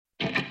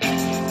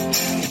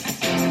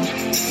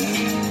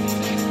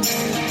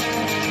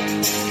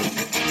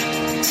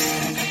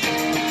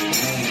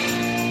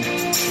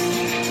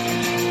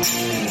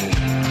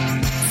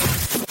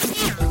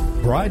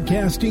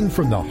Broadcasting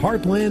from the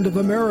heartland of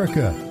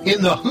America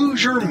in the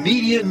Hoosier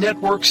Media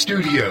Network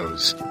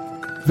studios.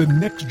 The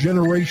next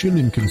generation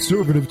in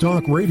conservative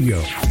talk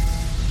radio.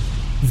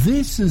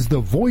 This is the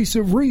Voice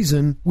of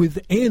Reason with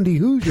Andy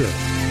Hoosier.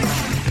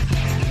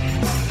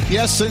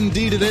 Yes,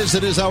 indeed it is.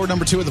 It is hour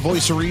number 2 of the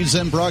Voice of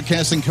Reason,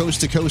 broadcasting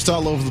coast to coast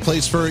all over the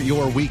place for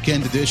your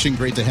weekend edition.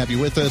 Great to have you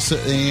with us.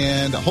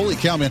 And holy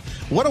cow, man,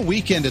 what a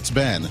weekend it's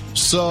been.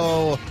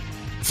 So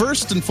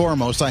first and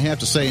foremost, I have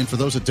to say, and for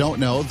those that don't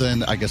know,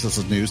 then I guess this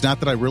is news.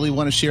 Not that I really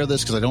want to share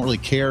this because I don't really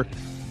care.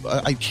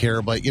 I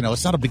care, but, you know,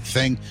 it's not a big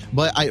thing.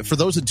 But for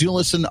those that do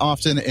listen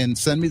often and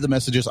send me the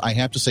messages, I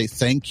have to say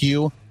thank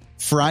you.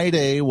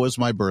 Friday was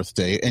my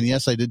birthday, and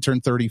yes, I did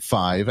turn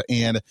 35,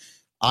 and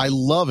I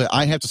love it.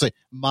 I have to say,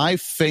 my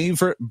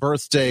favorite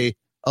birthday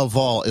of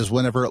all is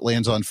whenever it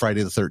lands on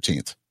Friday the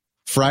 13th.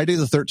 Friday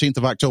the 13th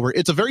of October.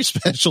 It's a very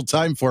special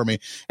time for me,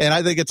 and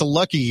I think it's a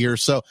lucky year,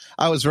 so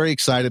I was very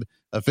excited.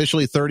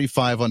 Officially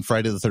 35 on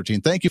Friday the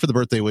 13th. Thank you for the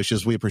birthday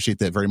wishes. We appreciate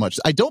that very much.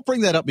 I don't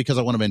bring that up because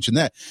I want to mention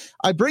that.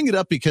 I bring it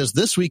up because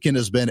this weekend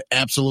has been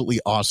absolutely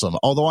awesome,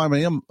 although I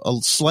am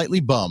slightly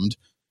bummed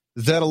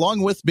that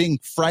along with being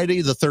Friday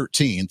the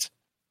 13th,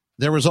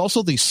 there was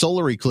also the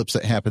solar eclipse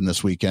that happened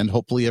this weekend.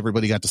 Hopefully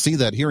everybody got to see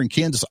that. Here in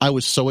Kansas, I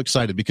was so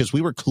excited because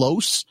we were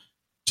close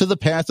to the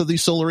path of the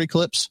solar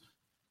eclipse,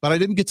 but I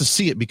didn't get to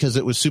see it because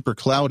it was super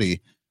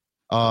cloudy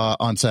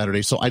on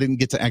Saturday, so I didn't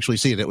get to actually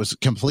see it. It was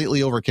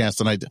completely overcast,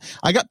 and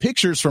I got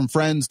pictures from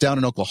friends down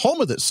in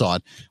Oklahoma that saw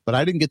it, but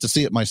I didn't get to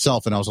see it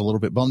myself, and I was a little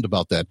bit bummed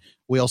about that.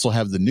 We also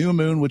have the new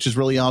moon, which is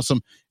really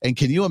awesome, and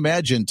can you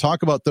imagine,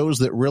 talk about those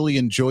that really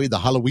enjoy the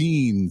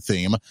Halloween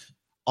theme.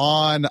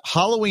 On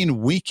Halloween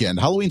weekend,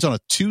 Halloween's on a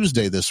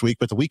Tuesday this week,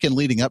 but the weekend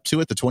leading up to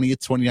it, the 20th,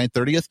 29th,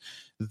 30th,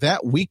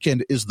 that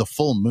weekend is the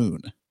full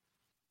moon.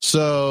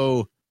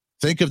 So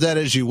think of that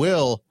as you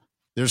will.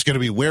 There's going to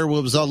be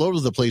werewolves all over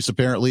the place,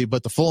 apparently,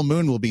 but the full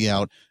moon will be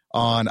out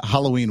on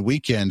Halloween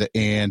weekend,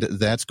 and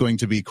that's going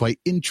to be quite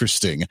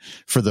interesting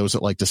for those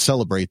that like to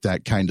celebrate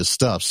that kind of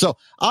stuff. So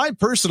I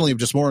personally am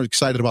just more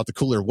excited about the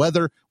cooler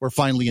weather. We're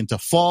finally into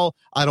fall.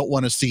 I don't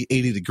want to see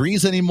 80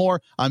 degrees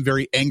anymore. I'm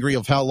very angry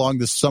of how long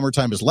this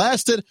summertime has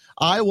lasted.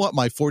 I want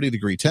my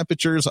 40-degree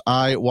temperatures.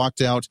 I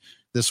walked out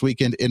this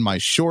weekend in my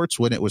shorts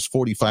when it was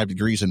 45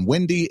 degrees and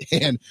windy,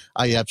 and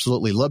I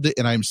absolutely loved it.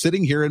 And I'm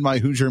sitting here in my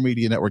Hoosier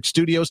Media Network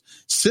studios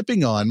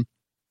sipping on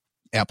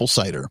apple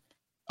cider.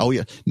 Oh,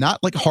 yeah.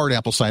 Not like hard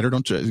apple cider.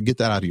 Don't get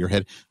that out of your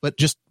head, but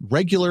just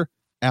regular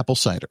apple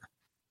cider.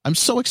 I'm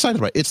so excited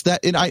about it. It's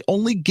that, and I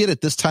only get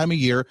it this time of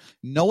year.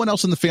 No one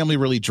else in the family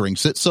really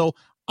drinks it, so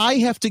I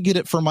have to get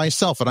it for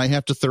myself, and I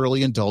have to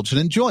thoroughly indulge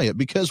and enjoy it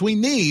because we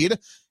need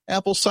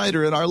apple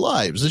cider in our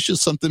lives. It's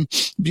just something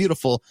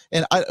beautiful.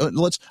 And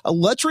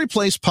let's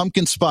replace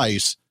pumpkin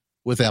spice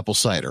with apple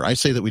cider. I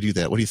say that we do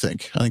that. What do you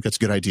think? I think that's a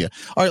good idea.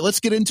 All right, let's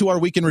get into our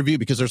weekend review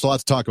because there's a lot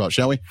to talk about,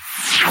 shall we?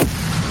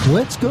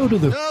 Let's go to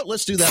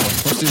let's do that one.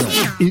 Let's do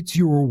that. It's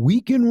your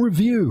weekend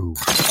review.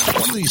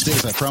 One of these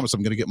days, I promise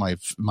I'm going to get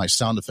my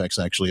sound effects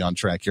actually on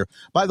track here.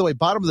 By the way,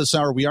 bottom of this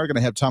hour, we are going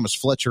to have Thomas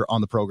Fletcher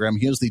on the program.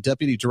 He is the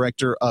Deputy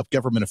Director of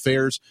Government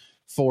Affairs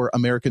for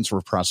Americans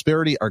for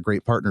Prosperity, our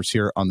great partners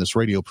here on this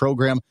radio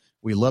program.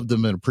 We love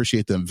them and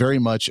appreciate them very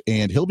much.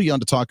 And he'll be on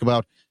to talk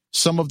about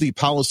some of the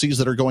policies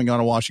that are going on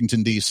in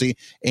Washington, D.C.,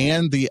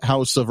 and the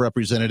House of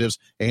Representatives,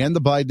 and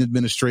the Biden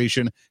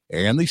administration,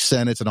 and the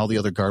Senate, and all the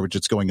other garbage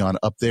that's going on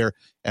up there.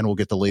 And we'll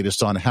get the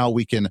latest on how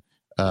we can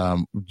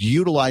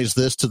utilize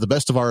this to the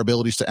best of our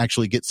abilities to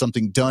actually get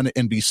something done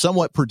and be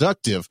somewhat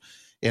productive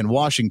in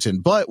Washington.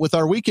 But with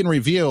our weekend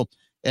review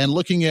and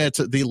looking at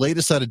the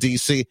latest out of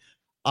D.C.,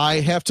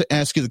 I have to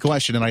ask you the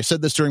question, and I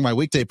said this during my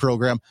weekday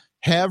program,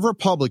 have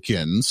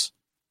Republicans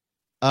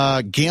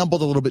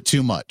gambled a little bit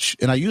too much?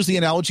 And I use the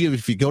analogy of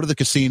if you go to the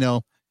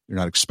casino, you're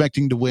not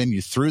expecting to win,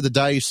 you threw the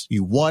dice,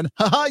 you won,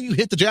 you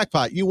hit the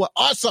jackpot, you won,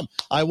 awesome,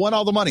 I won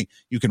all the money.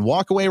 You can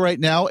walk away right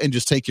now and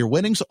just take your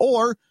winnings,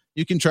 or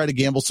you can try to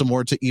gamble some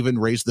more to even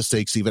raise the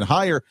stakes even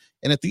higher.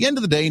 And at the end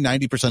of the day,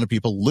 90% of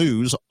people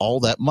lose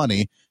all that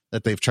money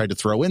that they've tried to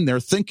throw in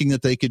there, thinking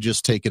that they could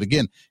just take it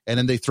again. And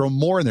then they throw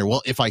more in there.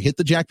 Well, if I hit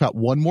the jackpot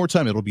one more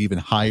time, it'll be even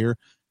higher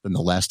than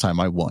the last time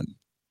I won.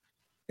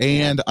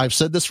 And I've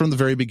said this from the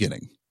very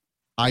beginning.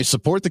 I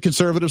support the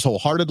conservatives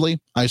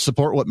wholeheartedly. I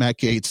support what Matt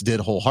Gaetz did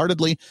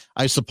wholeheartedly.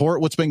 I support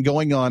what's been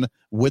going on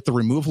with the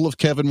removal of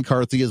Kevin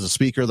McCarthy as the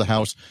Speaker of the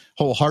House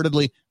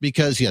wholeheartedly,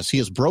 because, yes, he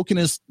has broken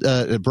his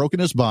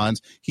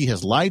bonds. He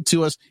has lied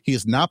to us. He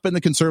has not been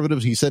the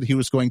conservative he said he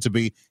was going to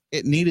be.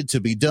 It needed to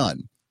be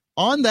done.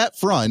 On that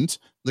front,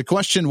 the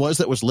question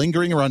that was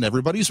lingering around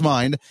everybody's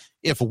mind,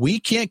 if we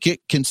can't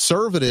get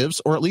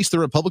conservatives, or at least the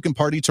Republican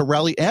Party, to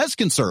rally as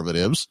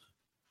conservatives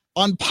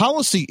on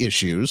policy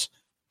issues,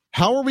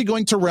 how are we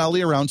going to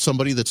rally around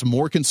somebody that's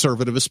more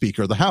conservative as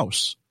Speaker of the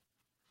House?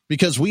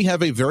 because we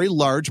have a very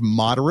large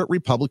moderate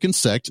Republican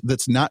sect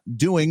that's not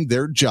doing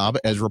their job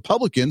as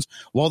Republicans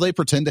while they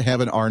pretend to have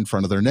an R in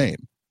front of their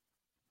name.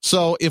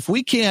 So if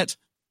we can't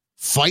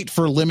fight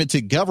for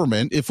limited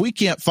government, if we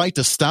can't fight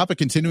to stop a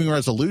continuing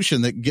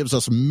resolution that gives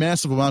us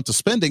massive amounts of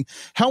spending,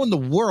 how in the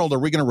world are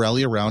we going to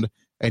rally around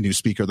a new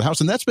Speaker of the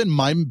House? And that's been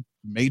my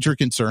major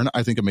concern,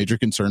 I think a major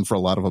concern for a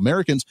lot of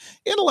Americans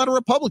and a lot of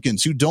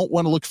Republicans who don't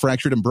want to look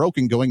fractured and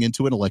broken going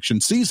into an election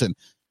season.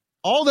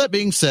 All that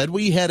being said,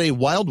 we had a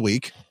wild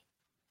week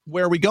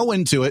where we go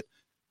into it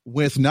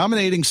with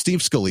nominating Steve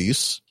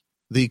Scalise,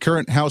 the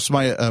current House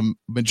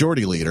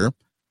Majority Leader,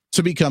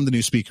 to become the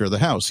new Speaker of the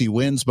House. He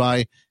wins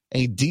by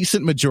a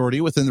decent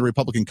majority within the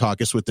Republican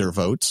caucus with their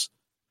votes.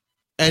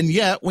 And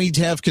yet we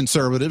have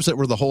conservatives that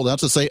were the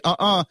holdouts that say,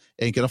 ain't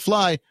going to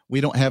fly.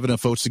 We don't have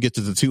enough votes to get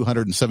to the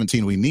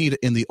 217 we need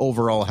in the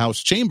overall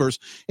House chambers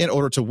in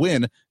order to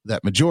win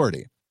that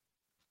majority.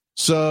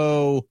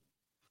 So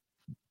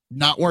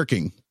not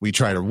working. We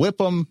try to whip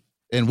them,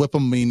 and whip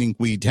them meaning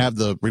we have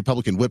the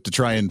Republican whip to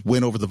try and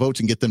win over the votes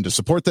and get them to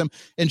support them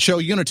and show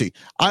unity.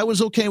 I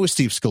was okay with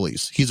Steve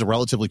Scalise. He's a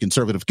relatively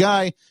conservative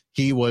guy.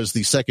 He was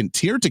the second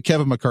tier to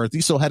Kevin McCarthy,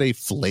 so had a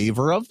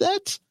flavor of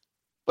that,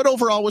 but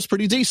overall was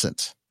pretty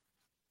decent.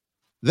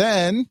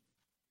 Then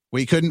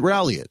we couldn't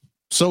rally it,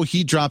 so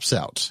he drops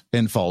out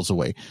and falls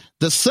away.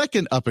 The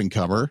second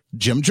up-and-comer,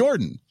 Jim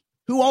Jordan,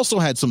 who also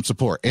had some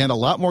support and a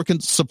lot more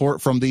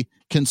support from the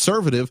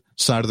conservative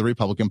side of the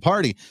Republican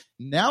Party,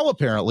 now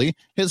apparently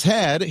has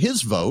had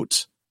his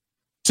vote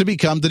to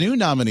become the new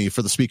nominee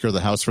for the Speaker of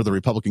the House for the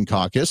Republican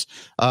caucus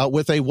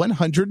with a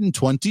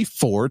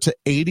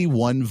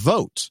 124-81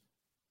 vote.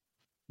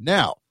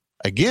 Now,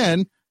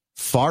 again,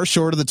 far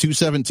short of the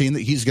 217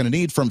 that he's going to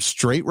need from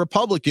straight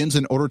Republicans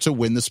in order to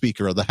win the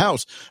Speaker of the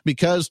House,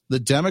 because the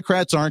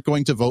Democrats aren't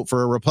going to vote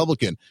for a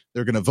Republican.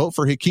 They're going to vote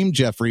for Hakeem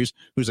Jeffries,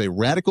 who's a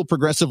radical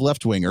progressive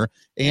left-winger,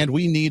 and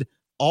we need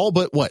all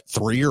but,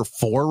 3 or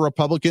 4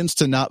 Republicans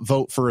to not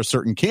vote for a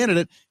certain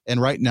candidate,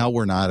 and right now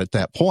we're not at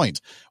that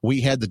point.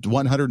 We had the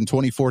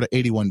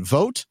 124-81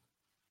 vote.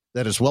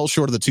 That is well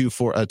short of the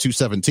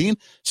 217.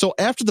 So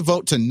after the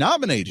vote to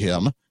nominate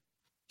him,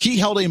 he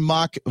held a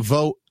mock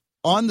vote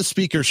on the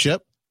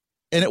speakership,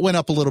 and it went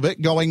up a little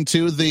bit, going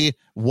to the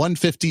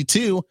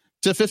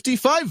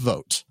 152-55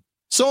 vote.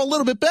 So a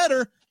little bit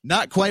better,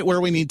 not quite where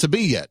we need to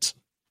be yet.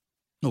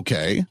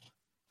 Okay,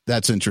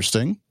 that's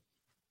interesting.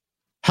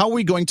 How are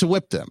we going to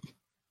whip them?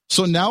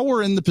 So now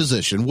we're in the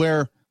position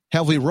where,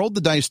 have we rolled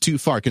the dice too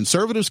far?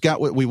 Conservatives got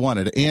what we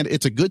wanted, and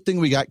it's a good thing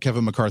we got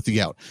Kevin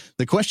McCarthy out.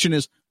 The question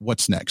is,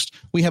 what's next?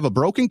 We have a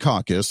broken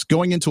caucus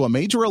going into a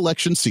major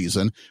election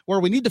season where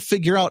we need to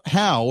figure out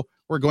how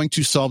we're going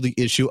to solve the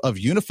issue of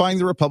unifying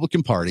the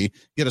Republican Party,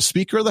 get a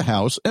Speaker of the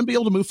House, and be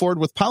able to move forward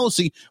with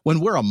policy when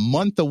we're a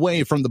month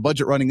away from the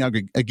budget running out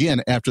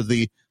again after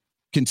the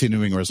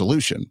continuing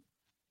resolution.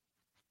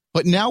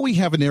 But now we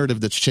have a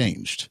narrative that's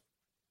changed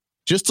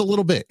just a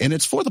little bit, and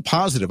it's for the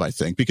positive, I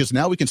think, because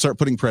now we can start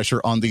putting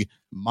pressure on the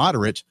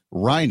moderate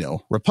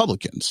rhino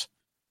Republicans.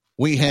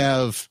 We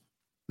have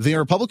the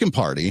Republican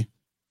Party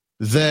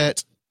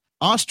that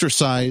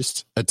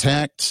ostracized,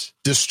 attacked,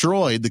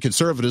 destroyed the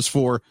conservatives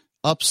for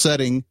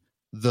upsetting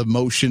the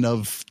motion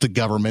of the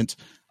government,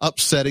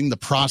 upsetting the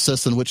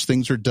process in which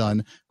things are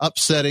done,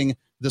 upsetting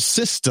the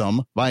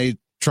system by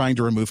trying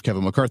to remove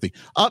Kevin McCarthy.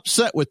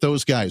 Upset with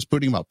those guys,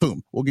 putting him up.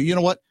 Boom. Well, you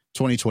know what?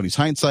 2020's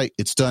hindsight.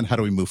 It's done. How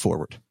do we move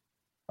forward?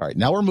 All right,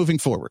 now we're moving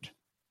forward.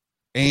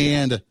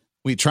 And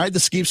we tried the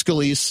Steve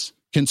Scalise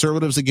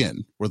conservatives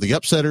again. We're the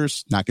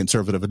upsetters, not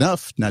conservative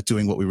enough, not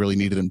doing what we really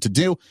needed him to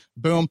do.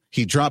 Boom,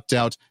 he dropped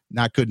out,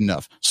 not good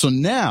enough. So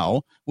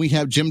now we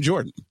have Jim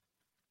Jordan,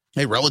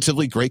 a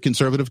relatively great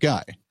conservative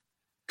guy.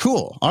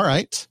 Cool. All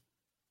right.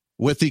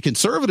 With the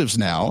conservatives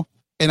now,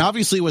 and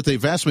obviously with a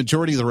vast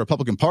majority of the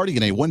Republican Party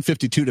in a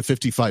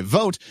 152-55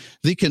 vote,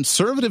 the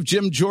conservative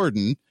Jim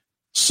Jordan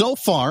so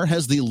far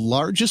has the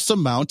largest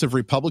amount of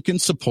Republican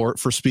support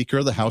for Speaker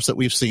of the House that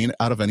we've seen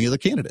out of any of the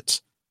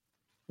candidates.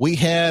 We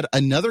had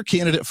another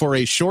candidate for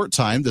a short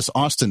time, this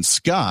Austin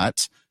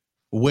Scott,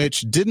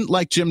 which didn't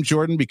like Jim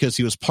Jordan because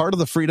he was part of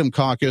the Freedom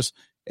Caucus.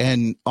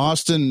 And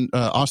Austin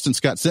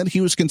Scott said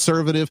he was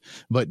conservative,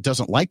 but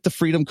doesn't like the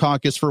Freedom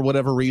Caucus for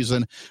whatever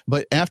reason.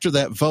 But after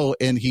that vote,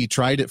 and he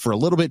tried it for a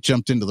little bit,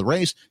 jumped into the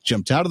race,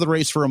 jumped out of the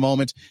race for a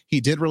moment. He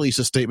did release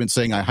a statement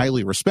saying, I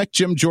highly respect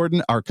Jim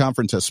Jordan. Our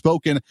conference has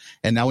spoken,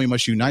 and now we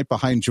must unite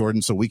behind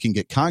Jordan so we can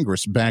get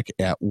Congress back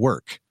at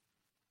work.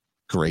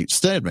 Great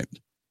statement.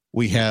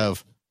 We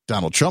have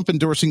Donald Trump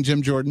endorsing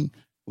Jim Jordan.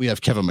 We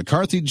have Kevin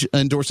McCarthy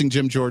endorsing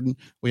Jim Jordan.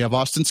 We have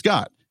Austin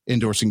Scott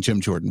endorsing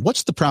Jim Jordan.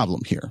 What's the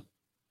problem here?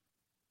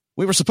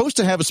 We were supposed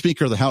to have a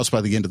Speaker of the House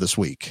by the end of this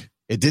week.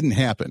 It didn't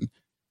happen.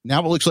 Now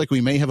it looks like we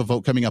may have a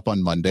vote coming up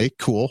on Monday.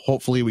 Cool.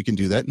 Hopefully we can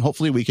do that, and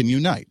hopefully we can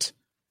unite.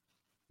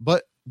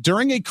 But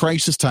during a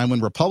crisis time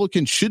when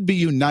Republicans should be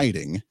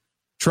uniting,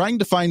 trying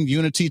to find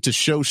unity to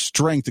show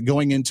strength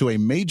going into a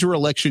major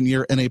election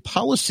year and a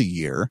policy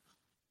year,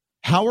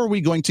 How are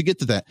we going to get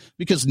to that?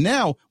 Because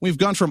now we've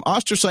gone from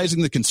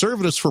ostracizing the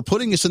conservatives for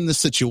putting us in this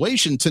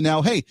situation to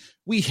now, hey,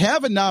 we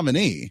have a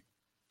nominee.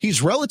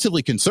 He's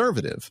relatively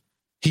conservative.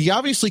 He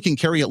obviously can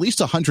carry at least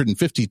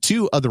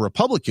 152 other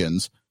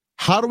Republicans.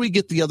 How do we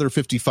get the other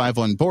 55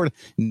 on board?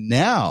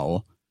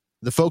 Now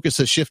the focus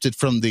has shifted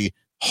from the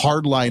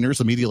hardliners,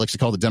 the media likes to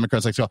call the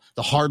Democrats, like to call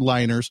the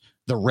hardliners,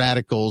 the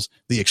radicals,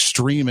 the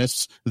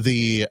extremists,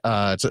 the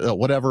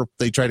whatever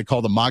they try to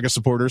call the MAGA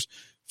supporters,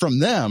 from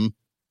them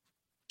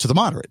to the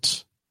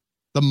moderates,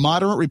 the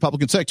moderate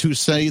Republican sect who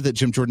say that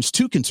Jim Jordan's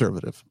too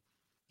conservative,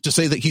 to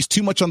say that he's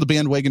too much on the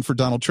bandwagon for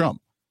Donald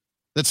Trump,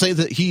 that say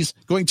that he's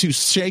going to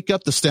shake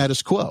up the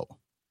status quo,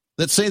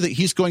 that say that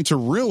he's going to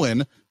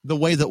ruin the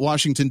way that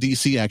Washington,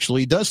 D.C.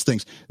 actually does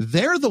things.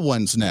 They're the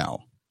ones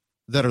now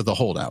that are the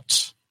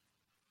holdouts.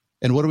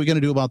 And what are we going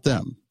to do about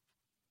them?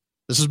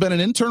 This has been an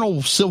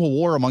internal civil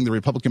war among the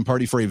Republican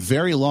Party for a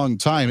very long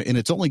time, and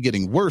it's only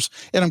getting worse.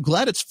 And I'm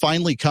glad it's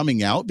finally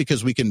coming out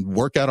because we can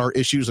work out our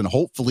issues and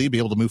hopefully be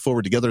able to move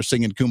forward together,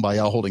 singing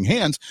Kumbaya, holding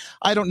hands.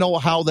 I don't know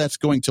how that's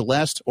going to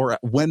last or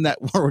when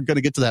we're going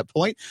to get to that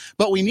point,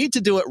 but we need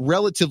to do it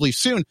relatively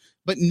soon.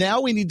 But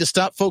now we need to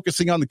stop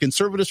focusing on the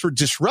conservatives for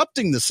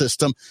disrupting the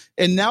system.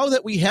 And now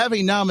that we have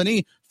a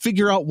nominee,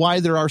 figure out why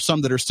there are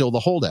some that are still the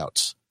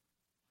holdouts.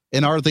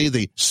 And are they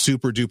the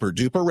super duper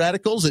duper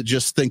radicals that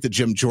just think that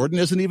Jim Jordan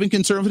isn't even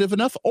conservative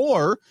enough?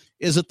 Or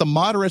is it the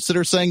moderates that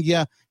are saying,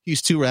 yeah,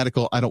 he's too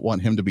radical, I don't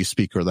want him to be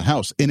Speaker of the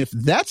House? And if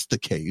that's the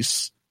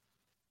case,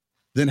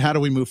 then how do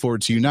we move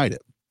forward to unite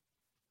it?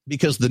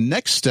 Because the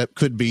next step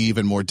could be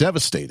even more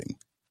devastating.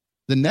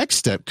 The next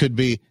step could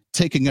be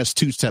taking us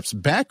 2 steps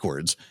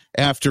backwards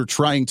after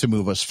trying to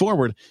move us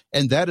forward.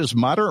 And that is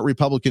moderate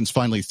Republicans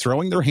finally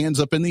throwing their hands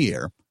up in the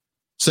air,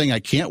 saying, I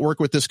can't work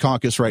with this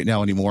caucus right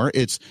now anymore.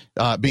 It's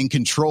being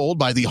controlled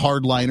by the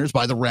hardliners,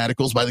 by the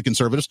radicals, by the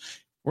conservatives.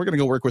 We're going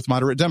to go work with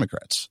moderate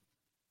Democrats.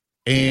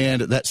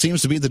 And that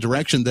seems to be the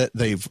direction that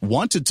they've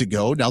wanted to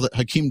go now that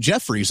Hakeem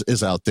Jeffries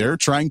is out there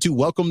trying to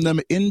welcome them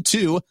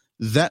into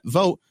that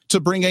vote to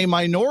bring a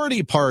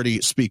minority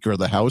party Speaker of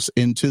the House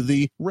into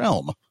the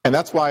realm. And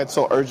that's why it's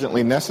so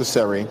urgently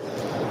necessary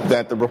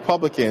that the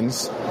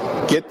Republicans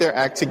get their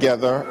act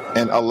together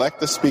and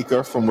elect a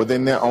speaker from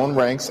within their own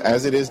ranks,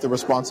 as it is the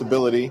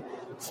responsibility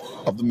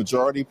of the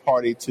majority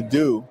party to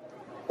do,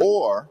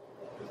 or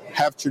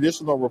have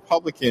traditional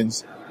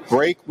Republicans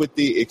break with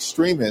the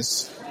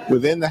extremists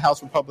within the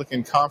House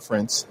Republican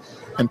Conference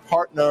and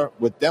partner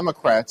with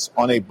Democrats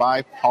on a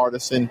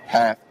bipartisan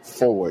path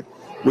forward.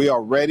 We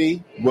are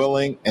ready,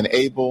 willing, and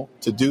able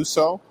to do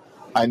so.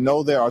 I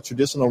know there are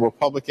traditional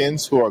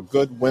Republicans who are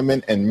good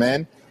women and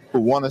men who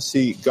want to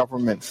see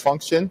government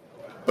function,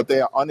 but they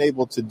are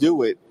unable to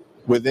do it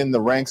within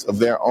the ranks of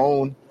their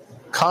own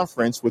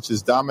conference, which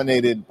is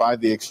dominated by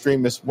the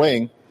extremist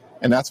wing,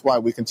 and that's why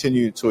we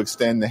continue to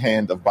extend the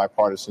hand of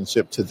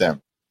bipartisanship to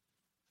them.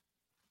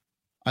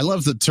 I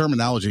love the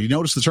terminology. You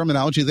notice the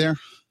terminology there?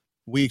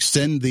 We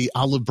extend the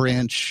olive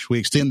branch, we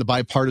extend the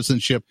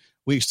bipartisanship,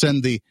 we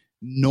extend the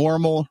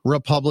normal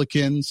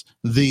Republicans,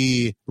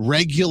 the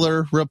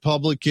regular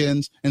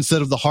Republicans,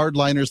 instead of the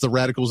hardliners, the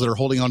radicals that are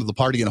holding onto the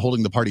party and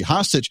holding the party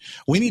hostage.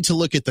 We need to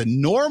look at the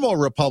normal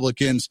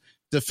Republicans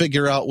to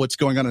figure out what's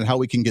going on and how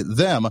we can get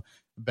them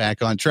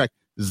back on track.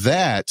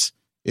 That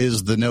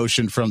is the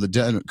notion from the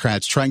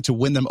Democrats, trying to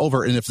win them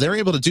over. And if they're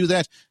able to do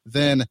that,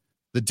 then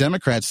the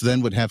Democrats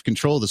then would have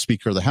control of the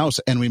Speaker of the House,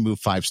 and we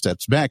move 5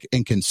 steps back.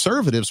 And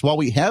conservatives, while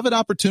we have an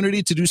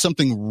opportunity to do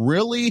something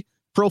really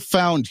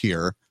profound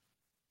here,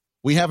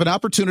 we have an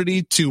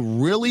opportunity to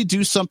really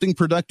do something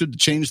productive to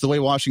change the way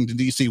Washington,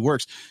 D.C.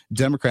 works.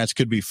 Democrats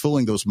could be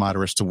fooling those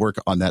moderates to work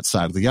on that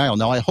side of the aisle.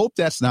 Now, I hope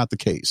that's not the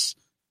case.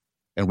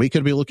 And we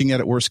could be looking at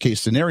it worst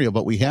case scenario,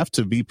 but we have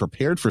to be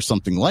prepared for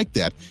something like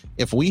that.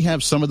 If we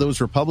have some of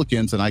those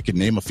Republicans, and I could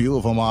name a few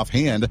of them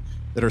offhand,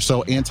 that are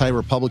so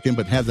anti-Republican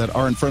but have that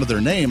R in front of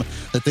their name,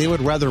 that they would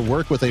rather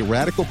work with a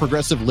radical,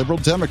 progressive, liberal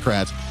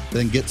Democrat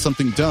than get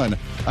something done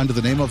under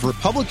the name of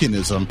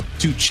Republicanism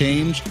to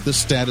change the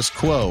status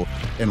quo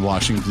in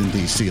Washington,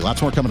 D.C.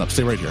 Lots more coming up.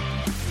 Stay right here.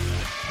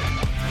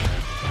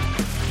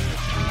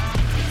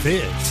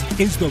 This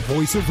is the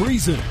Voice of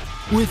Reason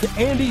with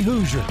Andy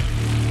Hoosier.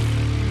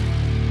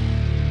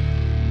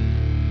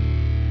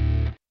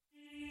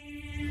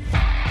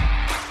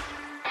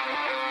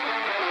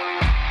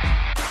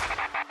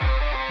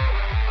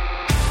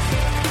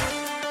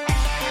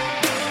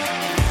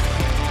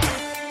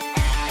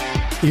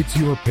 It's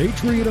your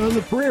Patriot on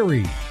the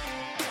Prairie.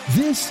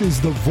 This is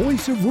the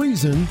Voice of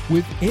Reason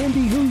with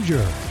Andy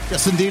Hoosier.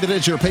 Yes, indeed, it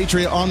is your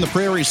Patriot on the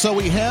Prairie. So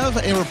we have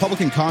a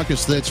Republican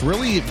caucus that's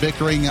really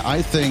bickering,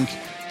 I think,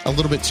 a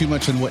little bit too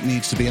much on what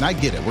needs to be. And I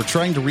get it. We're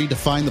trying to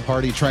redefine the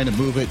party, trying to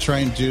move it,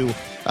 trying to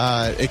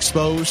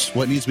expose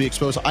what needs to be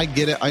exposed. I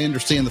get it. I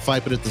understand the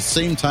fight. But at the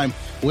same time,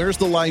 where's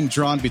the line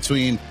drawn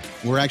between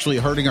we're actually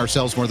hurting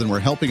ourselves more than we're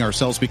helping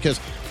ourselves? Because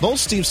both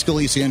Steve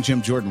Scalise and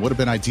Jim Jordan would have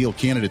been ideal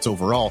candidates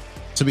overall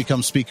to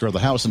become Speaker of the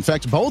House. In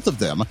fact, both of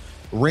them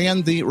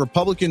ran the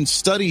Republican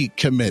Study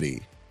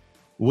Committee,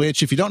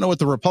 which, if you don't know what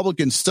the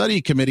Republican Study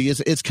Committee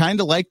is, it's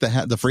kind of like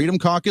the Freedom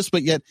Caucus,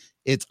 but yet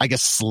it's, I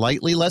guess,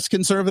 slightly less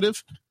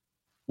conservative.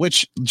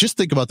 Which, just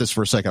think about this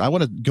for a second. I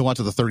want to go on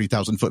to the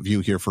 30,000-foot view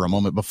here for a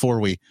moment before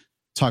we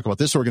talk about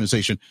this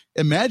organization.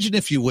 Imagine,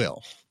 if you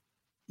will,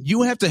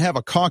 you have to have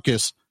a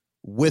caucus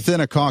within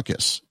a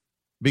caucus,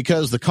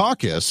 because the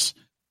caucus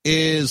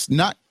is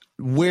not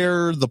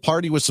where the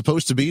party was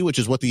supposed to be, which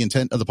is what the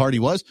intent of the party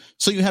was.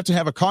 So you have to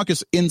have a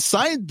caucus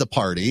inside the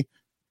party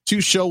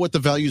to show what the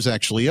values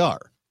actually are.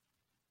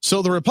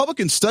 So the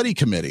Republican Study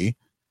Committee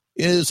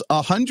is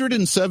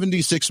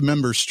 176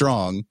 members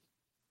strong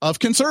of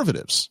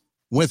conservatives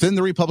within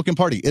the Republican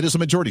Party. It is a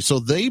majority. So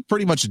they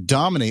pretty much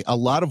dominate a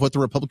lot of what the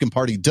Republican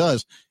Party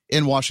does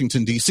in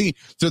Washington, D.C.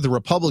 through the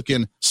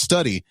Republican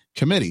Study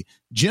Committee.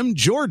 Jim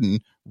Jordan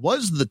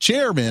was the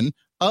chairman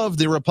of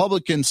the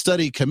Republican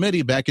Study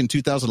Committee back in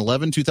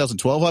 2011,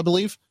 2012, I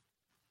believe.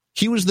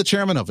 He was the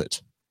chairman of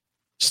it.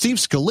 Steve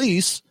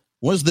Scalise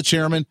was the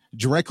chairman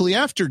directly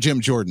after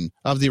Jim Jordan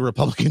of the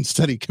Republican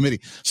Study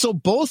Committee. So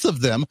both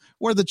of them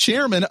were the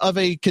chairman of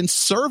a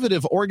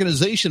conservative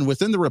organization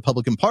within the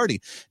Republican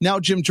Party. Now,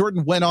 Jim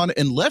Jordan went on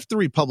and left the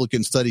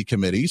Republican Study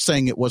Committee,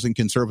 saying it wasn't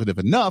conservative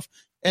enough,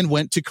 and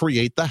went to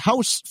create the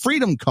House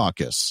Freedom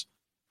Caucus.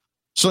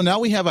 So now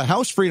we have a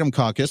House Freedom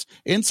Caucus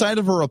inside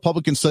of a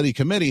Republican Study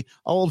Committee,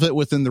 all of it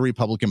within the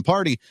Republican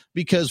Party,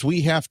 because we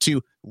have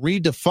to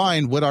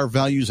redefine what our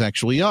values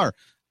actually are.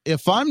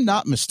 If I'm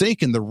not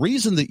mistaken, the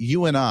reason that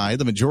you and I,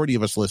 the majority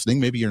of us listening,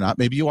 maybe you're not,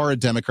 maybe you are a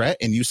Democrat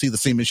and you see the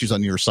same issues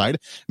on your side,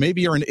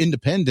 maybe you're an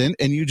independent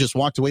and you just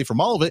walked away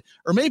from all of it,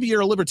 or maybe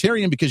you're a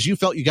libertarian because you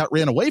felt you got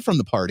ran away from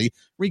the party.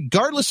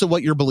 Regardless of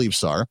what your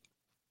beliefs are,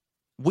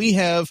 we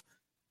have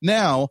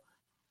now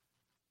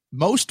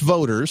most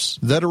voters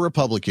that are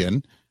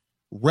Republican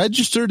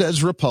registered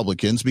as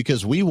Republicans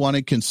because we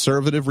wanted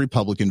conservative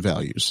Republican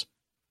values.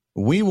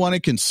 We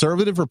wanted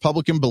conservative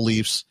Republican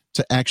beliefs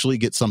to actually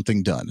get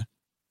something done,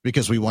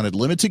 because we wanted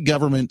limited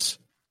government,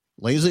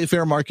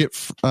 laissez-faire market,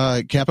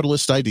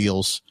 capitalist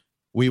ideals.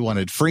 We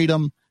wanted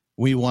freedom.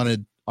 We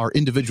wanted our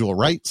individual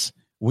rights.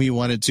 We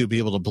wanted to be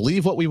able to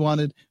believe what we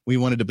wanted. We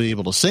wanted to be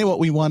able to say what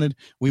we wanted.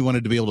 We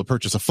wanted to be able to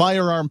purchase a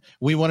firearm.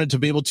 We wanted to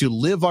be able to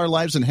live our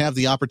lives and have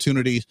the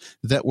opportunities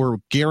that were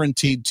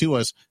guaranteed to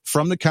us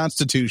from the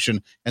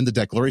Constitution and the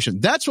Declaration.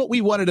 That's what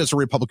we wanted as a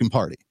Republican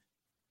Party.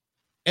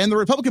 And the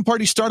Republican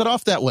Party started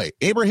off that way.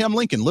 Abraham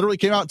Lincoln literally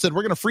came out and said,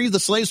 we're going to free the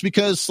slaves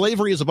because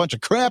slavery is a bunch of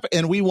crap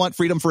and we want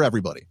freedom for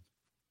everybody.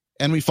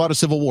 And we fought a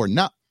civil war,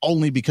 not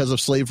only because of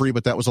slavery,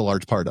 but that was a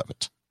large part of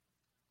it.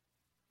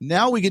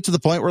 Now we get to the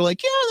point where,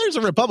 like, yeah, there's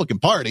a Republican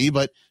Party,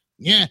 but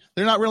yeah,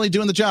 they're not really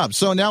doing the job.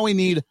 So now we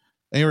need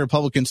a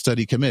Republican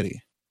Study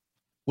Committee,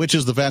 which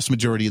is the vast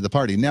majority of the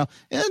party. Now,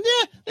 they're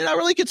not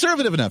really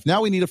conservative enough.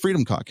 Now we need a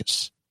Freedom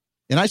Caucus.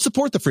 And I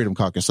support the Freedom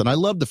Caucus, and I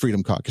love the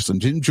Freedom Caucus.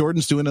 And Jim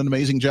Jordan's doing an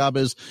amazing job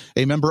as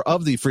a member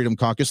of the Freedom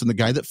Caucus and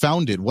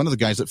one of the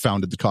guys that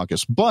founded the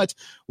caucus. But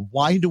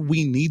why do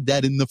we need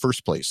that in the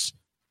first place,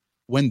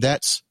 when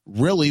that's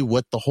really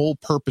what the whole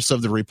purpose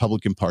of the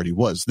Republican Party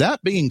was?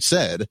 That being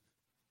said,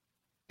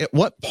 at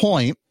what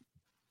point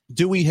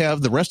do we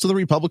have the rest of the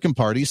Republican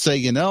Party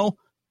say,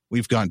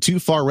 we've gone too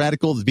far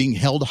radical, being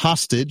held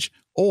hostage?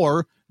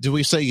 Or do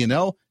we say,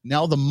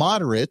 now the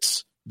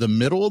moderates, the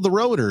middle of the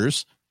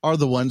roaders, are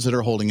the ones that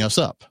are holding us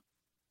up?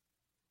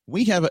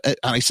 We have, and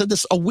I said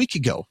this a week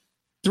ago,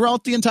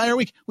 throughout the entire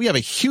week, we have a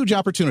huge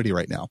opportunity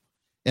right now.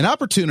 An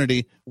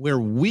opportunity where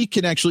we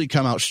can actually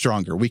come out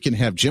stronger. We can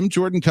have Jim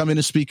Jordan come in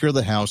as Speaker of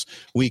the House.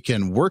 We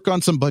can work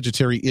on some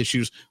budgetary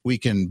issues. We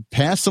can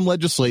pass some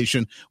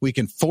legislation. We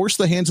can force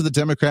the hands of the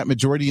Democrat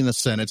majority in the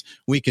Senate.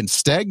 We can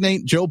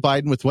stagnate Joe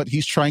Biden with what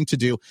he's trying to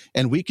do.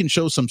 And we can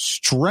show some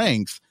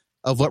strength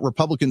of what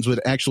Republicans would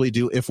actually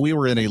do if we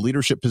were in a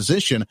leadership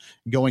position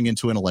going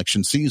into an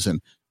election season.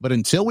 But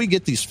until we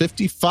get these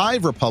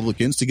 55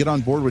 Republicans to get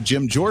on board with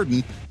Jim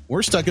Jordan,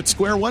 we're stuck at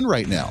square one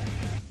right now.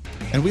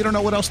 And we don't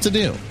know what else to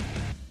do.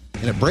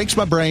 And it breaks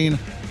my brain,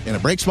 and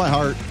it breaks my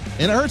heart,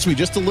 and it hurts me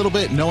just a little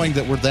bit knowing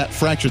that we're that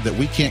fractured that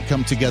we can't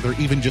come together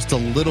even just a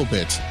little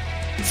bit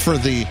for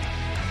the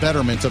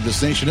betterment of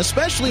this nation,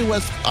 especially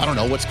with, I don't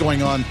know, what's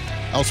going on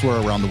elsewhere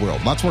around the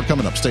world. Lots more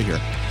coming up. Stay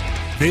here.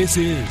 This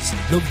is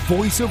The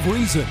Voice of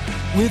Reason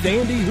with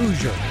Andy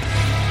Hoosier.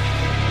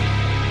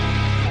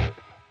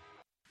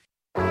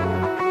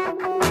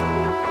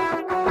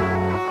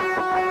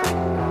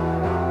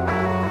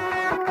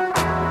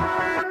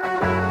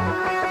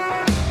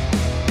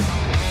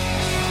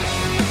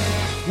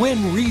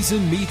 When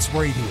Reason meets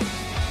radio,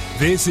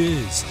 this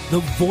is The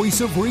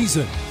Voice of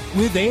Reason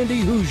with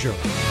Andy Hoosier.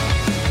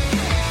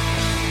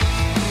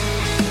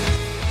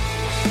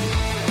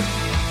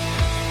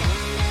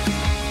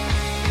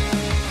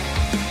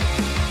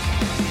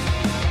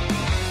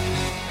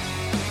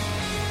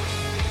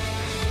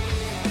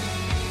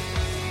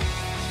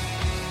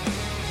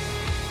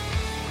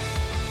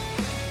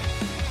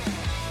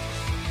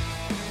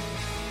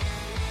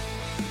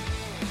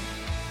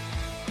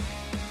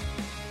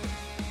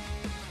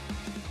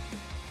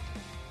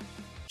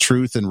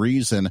 truth and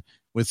reason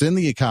within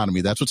the economy.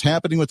 That's what's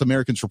happening with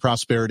Americans for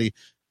Prosperity.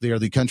 They are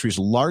the country's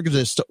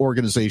largest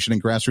organization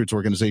and grassroots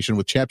organization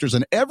with chapters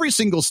in every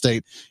single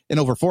state and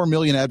over 4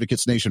 million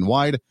advocates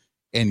nationwide.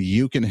 And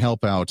you can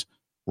help out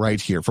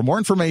right here. For more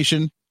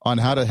information on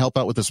how to help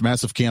out with this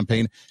massive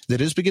campaign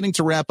that is beginning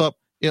to wrap up,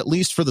 at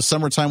least for the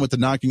summertime with the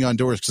knocking on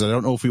doors, because I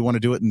don't know if we want to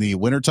do it in the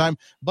wintertime,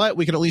 but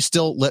we can at least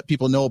still let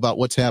people know about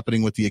what's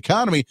happening with the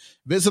economy.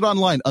 Visit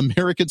online,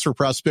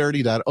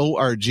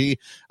 americansforprosperity.org,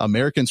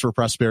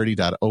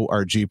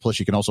 americansforprosperity.org. Plus,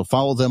 you can also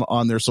follow them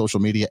on their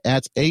social media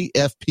at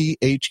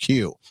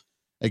AFPHQ.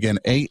 Again,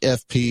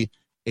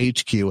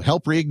 AFPHQ.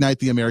 Help reignite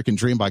the American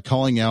dream by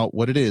calling out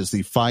what it is,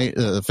 the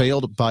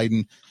failed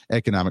Biden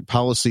economic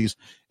policies,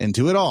 and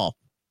do it all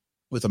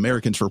with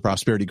Americans for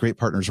Prosperity, great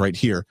partners right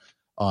here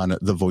on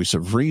The Voice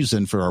of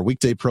Reason for our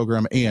weekday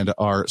program and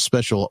our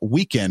special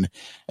weekend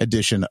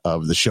edition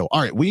of the show.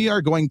 All right,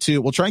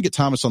 we'll try and get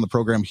Thomas on the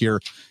program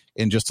here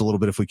in just a little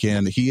bit if we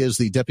can. He is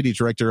the Deputy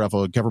Director of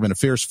Government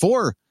Affairs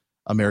for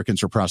Americans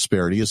for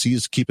Prosperity, as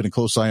he's keeping a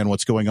close eye on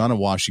what's going on in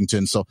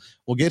Washington. So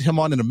we'll get him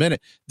on in a minute.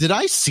 Did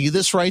I see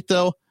this right,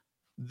 though?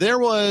 There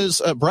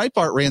was,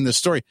 Breitbart ran this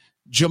story.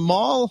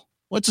 Jamal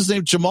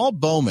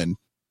Bowman.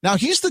 Now,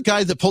 he's the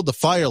guy that pulled the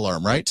fire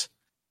alarm, right?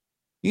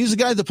 He's the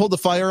guy that pulled the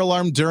fire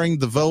alarm during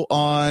the vote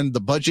on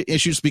the budget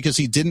issues because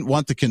he didn't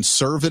want the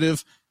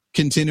conservative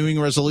continuing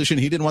resolution.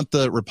 He didn't want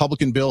the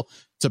Republican bill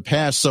to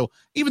pass. So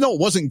even though it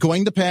wasn't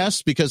going to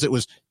pass because it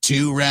was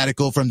too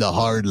radical from the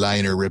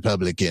hardliner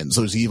Republicans,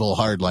 those evil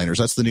hardliners,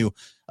 that's the new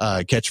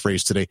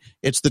catchphrase today.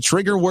 It's the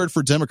trigger word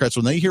for Democrats.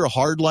 When they hear a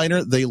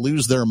hardliner, they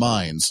lose their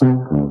minds.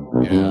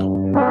 Yeah.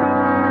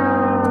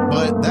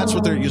 But that's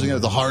what they're using,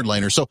 the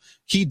hardliner. So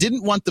he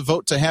didn't want the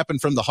vote to happen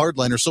from the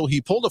hardliner, so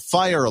he pulled a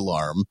fire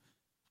alarm.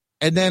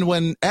 And then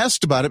when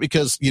asked about it,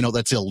 because,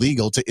 that's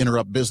illegal to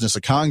interrupt business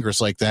of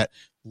Congress like that,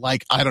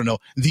 like, I don't know,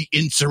 the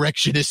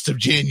insurrectionists of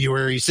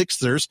January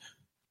 6thers,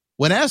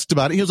 when asked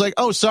about it, he was like,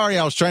 oh, sorry,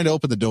 I was trying to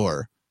open the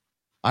door.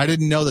 I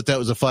didn't know that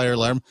was a fire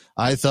alarm.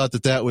 I thought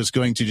that was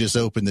going to just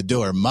open the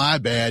door. My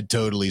bad.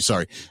 Totally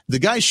sorry. The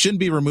guy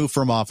shouldn't be removed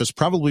from office,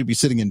 probably be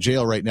sitting in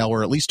jail right now,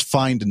 or at least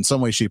fined in some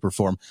way, shape, or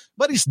form.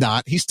 But he's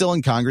not. He's still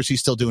in Congress.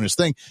 He's still doing his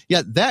thing.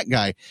 Yet that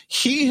guy,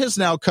 he has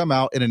now come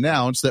out and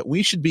announced that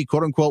we should be,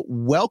 quote unquote,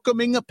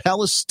 welcoming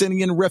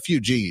Palestinian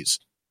refugees.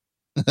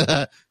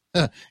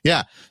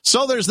 Yeah.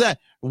 So there's that.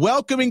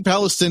 Welcoming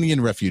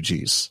Palestinian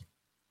refugees.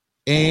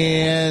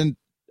 And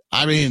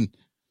I mean,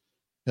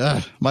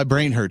 my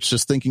brain hurts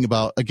just thinking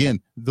about,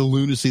 again, the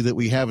lunacy that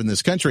we have in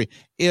this country.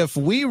 If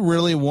we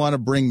really want to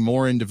bring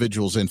more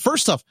individuals in,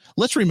 first off,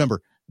 let's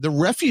remember the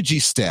refugee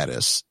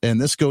status, and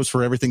this goes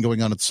for everything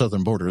going on at the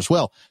southern border as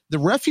well. The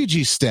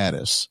refugee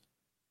status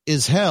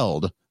is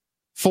held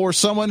for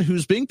someone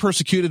who's being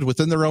persecuted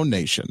within their own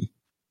nation.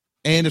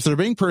 And if they're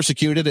being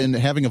persecuted and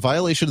having a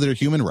violation of their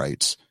human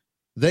rights,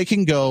 they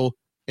can go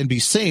and be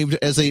saved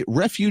as a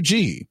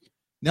refugee.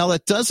 Now,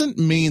 that doesn't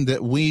mean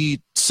that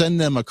we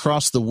send them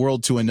across the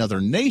world to another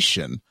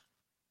nation.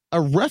 A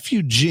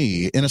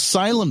refugee, an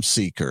asylum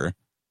seeker,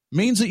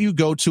 means that you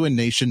go to a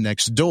nation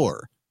next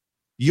door.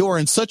 You're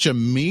in such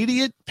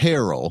immediate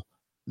peril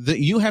that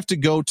you have to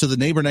go to the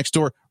neighbor next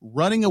door,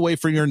 running away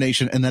from your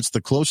nation, and that's the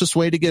closest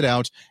way to get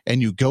out.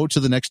 And you go to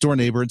the next door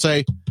neighbor and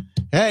say,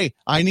 hey,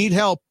 I need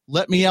help.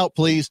 Let me out,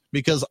 please,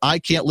 because I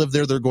can't live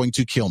there. They're going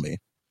to kill me.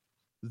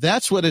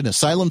 That's what an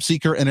asylum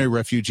seeker and a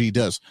refugee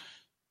does.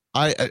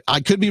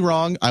 I could be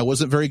wrong. I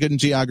wasn't very good in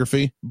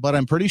geography, but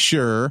I'm pretty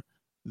sure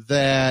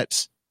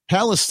that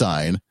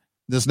Palestine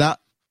does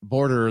not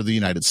border the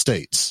United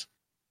States.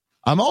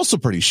 I'm also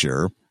pretty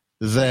sure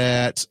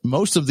that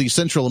most of the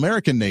Central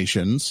American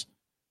nations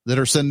that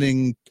are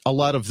sending a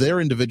lot of their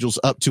individuals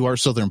up to our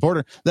southern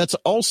border, that's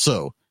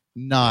also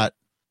not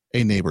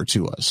a neighbor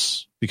to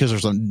us, because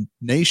there's a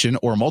nation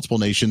or multiple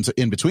nations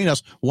in between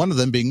us, one of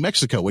them being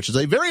Mexico, which is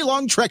a very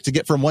long trek to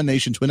get from one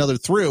nation to another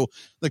through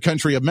the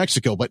country of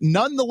Mexico. But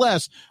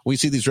nonetheless, we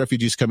see these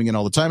refugees coming in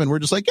all the time, and we're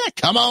just like, yeah,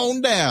 come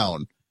on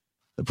down.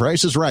 The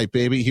price is right,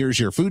 baby. Here's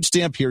your food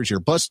stamp. Here's your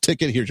bus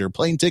ticket. Here's your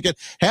plane ticket.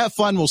 Have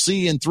fun. We'll see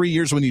you in 3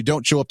 years when you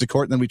don't show up to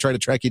court, and then we try to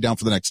track you down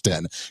for the next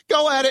 10.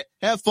 Go at it.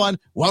 Have fun.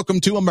 Welcome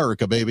to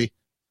America, baby.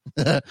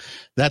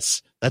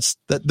 That's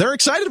they're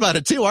excited about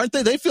it too, aren't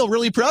they? They feel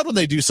really proud when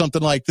they do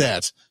something like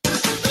that. We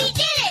did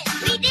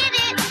it! We did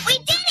it! We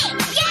did it!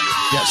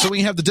 Yay! Yeah, so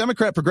we have the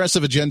Democrat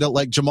progressive agenda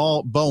like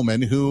Jamal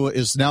Bowman, who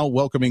is now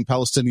welcoming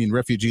Palestinian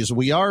refugees.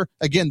 We are,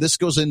 again, this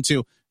goes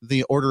into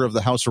the order of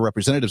the House of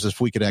Representatives, if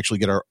we could actually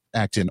get our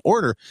act in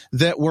order,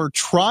 that we're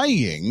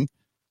trying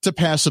to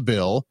pass a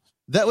bill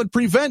that would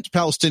prevent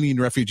Palestinian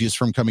refugees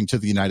from coming to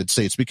the United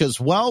States. Because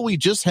while we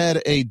just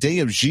had a day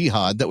of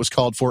jihad that was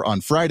called for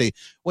on Friday,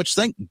 which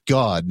thank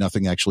God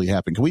nothing actually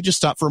happened. Can we just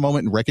stop for a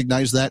moment and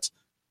recognize that?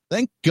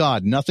 Thank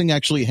God nothing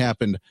actually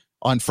happened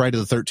on Friday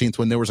the 13th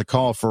when there was a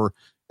call for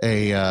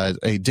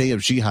a day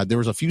of jihad. There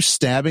was a few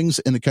stabbings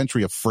in the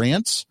country of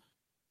France.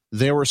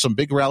 There were some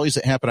big rallies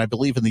that happened, I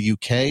believe, in the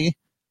UK.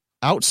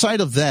 Outside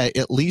of that,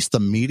 at least the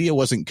media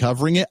wasn't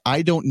covering it.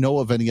 I don't know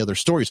of any other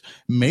stories.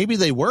 Maybe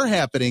they were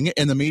happening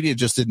and the media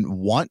just didn't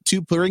want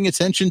to bring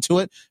attention to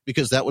it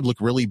because that would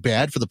look really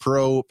bad for the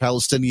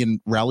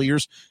pro-Palestinian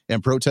ralliers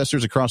and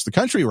protesters across the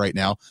country right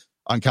now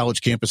on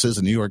college campuses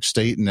in New York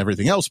State and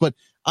everything else. But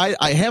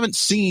I haven't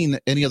seen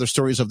any other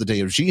stories of the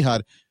day of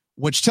jihad,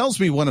 which tells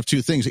me one of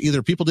two things.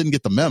 Either people didn't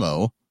get the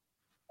memo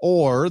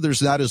or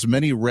there's not as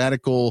many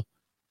radical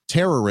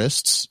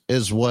terrorists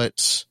as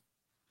what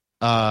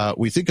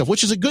we think of,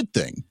 which is a good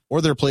thing,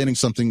 or they're planning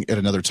something at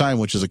another time,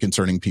 which is a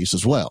concerning piece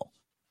as well.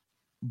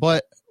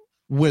 But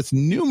with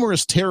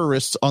numerous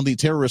terrorists on the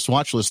terrorist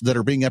watch list that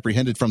are being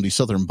apprehended from the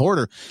southern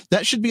border,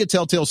 that should be a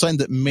telltale sign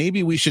that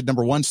maybe we should,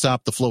 number one,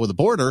 stop the flow of the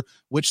border,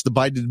 which the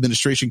Biden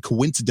administration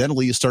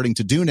coincidentally is starting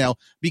to do now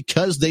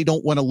because they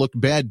don't want to look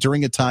bad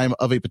during a time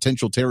of a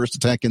potential terrorist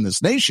attack in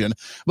this nation.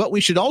 But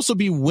we should also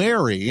be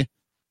wary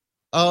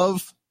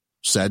of,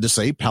 sad to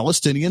say,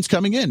 Palestinians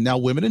coming in. Now,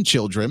 women and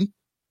children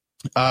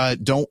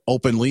don't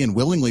openly and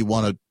willingly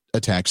want to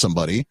attack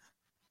somebody,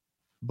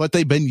 but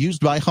they've been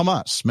used by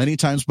Hamas many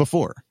times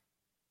before,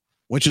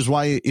 which is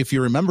why, if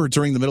you remember,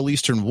 during the Middle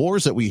Eastern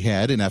wars that we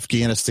had in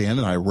Afghanistan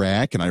and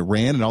Iraq and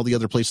Iran and all the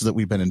other places that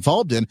we've been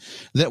involved in,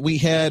 that we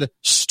had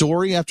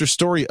story after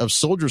story of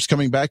soldiers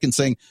coming back and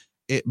saying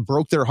it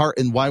broke their heart,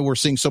 and why we're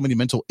seeing so many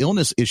mental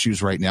illness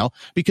issues right now,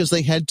 because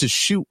they had to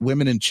shoot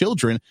women and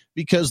children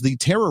because the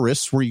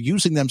terrorists were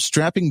using them,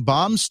 strapping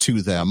bombs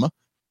to them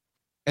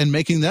and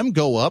making them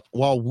go up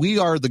while we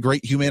are the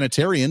great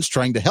humanitarians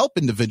trying to help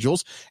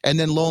individuals. And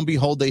then lo and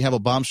behold, they have a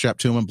bomb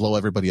strapped to them and blow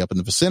everybody up in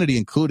the vicinity,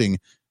 including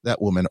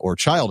that woman or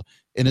child.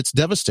 And it's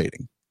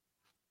devastating.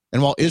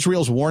 And while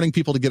Israel's warning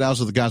people to get out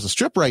of the Gaza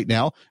Strip right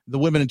now, the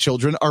women and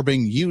children are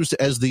being used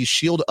as the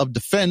shield of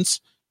defense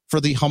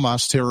for the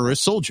Hamas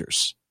terrorist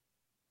soldiers.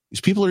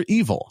 These people are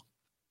evil.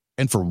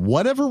 And for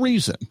whatever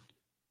reason,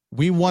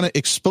 we want to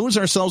expose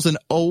ourselves and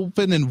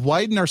open and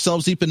widen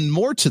ourselves even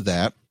more to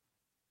that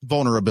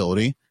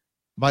vulnerability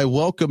by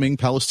welcoming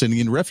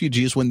Palestinian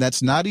refugees, when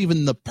that's not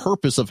even the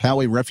purpose of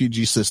how a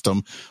refugee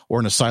system or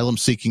an asylum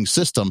seeking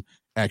system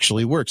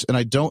actually works. And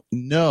I don't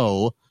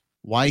know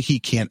why he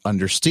can't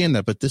understand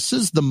that, but this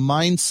is the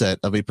mindset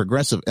of a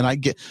progressive.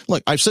 And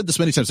look, I've said this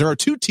many times. There are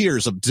two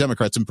tiers of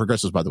Democrats and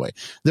progressives, by the way.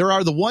 There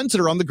are the ones that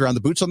are on the ground,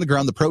 the boots on the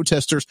ground, the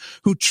protesters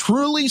who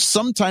truly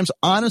sometimes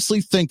honestly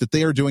think that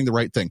they are doing the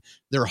right thing.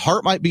 Their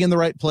heart might be in the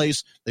right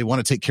place. They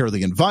want to take care of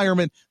the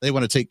environment. They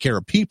want to take care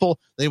of people.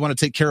 They want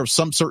to take care of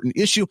some certain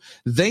issue.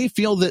 They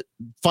feel that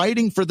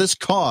fighting for this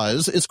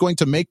cause is going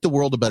to make the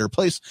world a better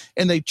place.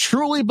 And they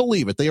truly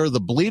believe it. They are the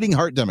bleeding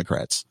heart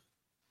Democrats.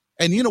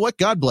 And you know what?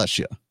 God bless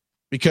you.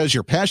 Because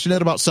you're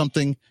passionate about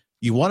something,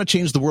 you want to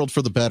change the world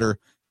for the better,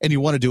 and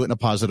you want to do it in a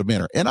positive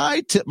manner. And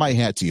I tip my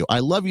hat to you. I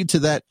love you to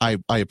that. I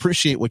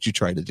appreciate what you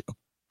try to do.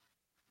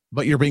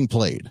 But you're being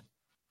played.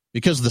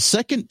 Because the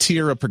second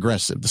tier of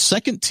progressive, the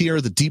second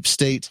tier, the deep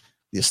state,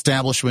 the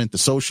establishment, the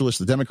socialist,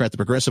 the Democrat, the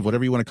progressive,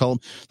 whatever you want to call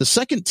them, the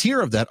second tier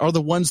of that are the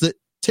ones that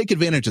take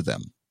advantage of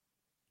them.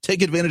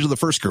 Take advantage of the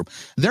first group.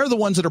 They're the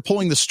ones that are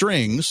pulling the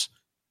strings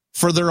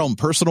for their own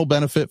personal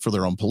benefit, for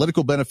their own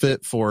political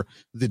benefit, for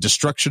the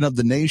destruction of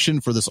the nation,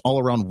 for this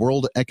all-around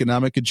world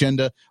economic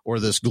agenda or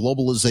this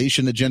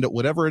globalization agenda,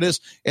 whatever it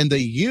is. And they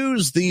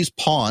use these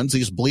pawns,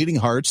 these bleeding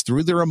hearts,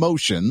 through their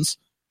emotions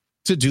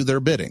to do their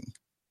bidding.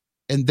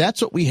 And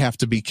that's what we have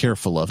to be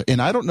careful of.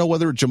 And I don't know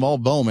whether Jamal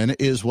Bowman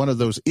is one of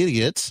those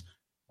idiots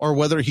or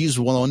whether he's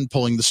one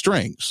pulling the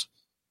strings.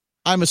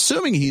 I'm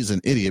assuming he's an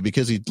idiot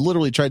because he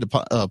literally tried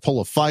to pull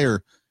a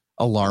fire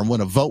alarm when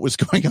a vote was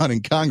going on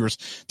in Congress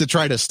to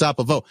try to stop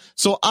a vote.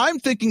 So I'm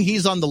thinking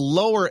he's on the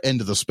lower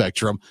end of the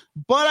spectrum,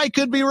 but I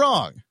could be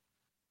wrong.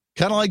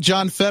 Kind of like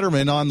John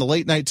Fetterman on the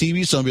late night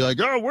TV show and be like,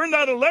 oh, we're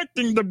not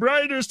electing the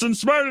brightest and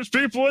smartest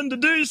people into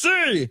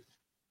D.C.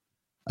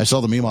 I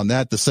saw the meme on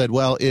that said,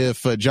 well,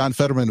 if John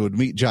Fetterman would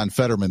meet John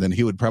Fetterman, then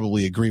he would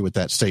probably agree with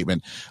that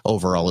statement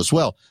overall as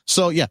well.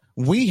 So, yeah,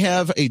 we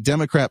have a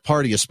Democrat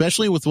Party,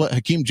 especially with what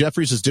Hakeem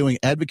Jeffries is doing,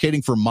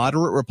 advocating for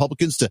moderate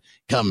Republicans to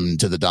come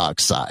to the dark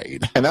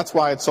side. And that's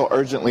why it's so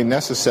urgently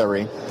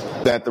necessary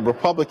that the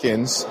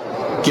Republicans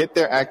get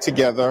their act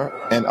together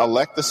and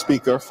elect the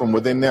speaker from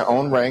within their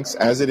own ranks,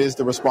 as it is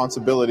the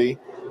responsibility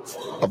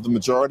of the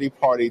majority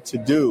party to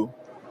do,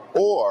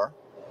 or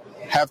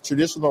have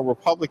traditional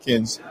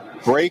Republicans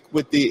break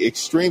with the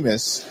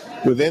extremists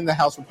within the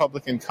House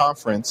Republican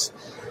Conference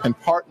and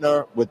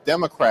partner with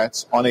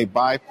Democrats on a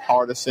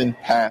bipartisan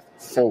path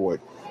forward.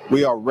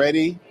 We are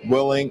ready,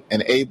 willing,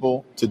 and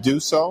able to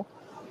do so.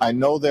 I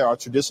know there are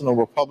traditional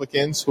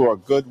Republicans who are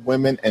good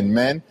women and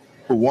men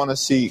who want to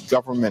see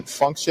government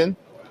function,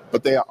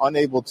 but they are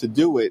unable to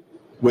do it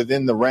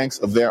within the ranks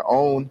of their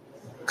own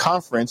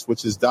conference,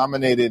 which is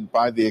dominated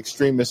by the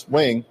extremist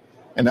wing.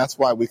 And that's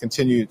why we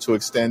continue to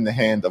extend the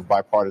hand of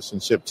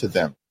bipartisanship to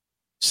them.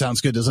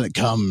 Sounds good, doesn't it?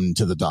 Come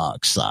to the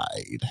dark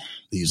side.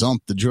 These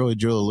aren't the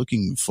droid you're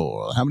looking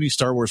for. How many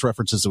Star Wars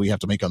references do we have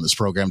to make on this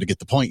program to get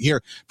the point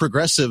here?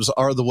 Progressives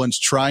are the ones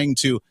trying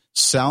to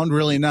sound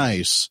really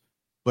nice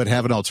but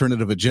have an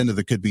alternative agenda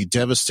that could be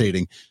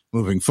devastating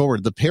moving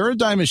forward. The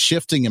paradigm is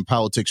shifting in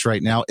politics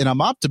right now, and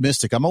I'm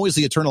optimistic. I'm always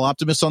the eternal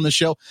optimist on this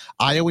show.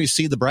 I always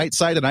see the bright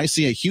side, and I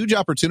see a huge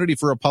opportunity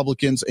for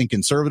Republicans and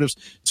conservatives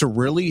to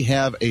really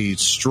have a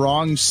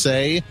strong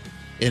say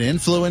and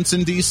influence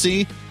in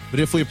D.C., but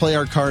if we play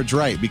our cards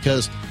right,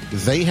 because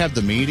they have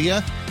the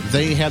media,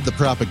 they have the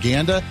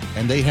propaganda,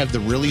 and they have the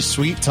really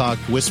sweet talk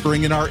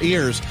whispering in our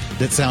ears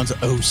that sounds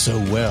oh so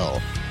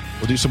well.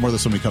 We'll do some more of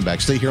this when we come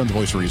back. Stay here on The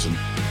Voice of Reason.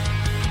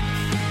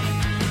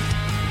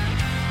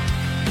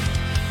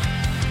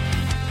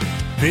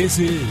 This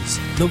is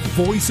The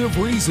Voice of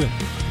Reason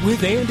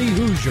with Andy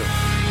Hoosier.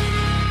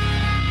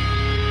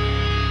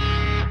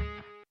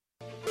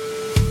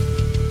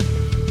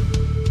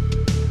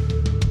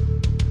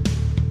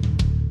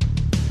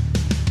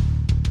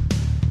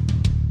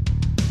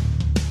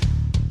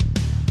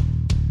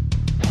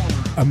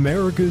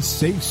 America's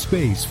safe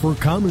space for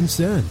common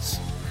sense.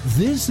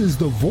 This is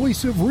The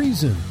Voice of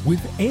Reason with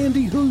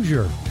Andy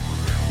Hoosier.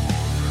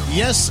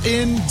 Yes,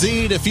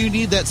 indeed. If you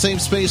need that same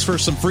space for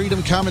some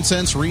freedom, common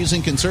sense,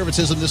 reason,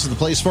 conservatism, this is the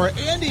place for it.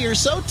 Andy, you're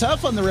so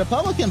tough on the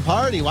Republican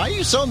Party. Why are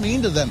you so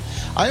mean to them?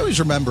 I always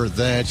remember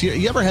that.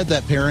 You ever had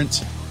that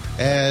parent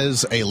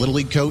as a Little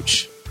League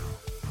coach,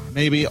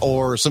 maybe,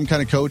 or some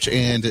kind of coach,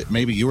 and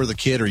maybe you were the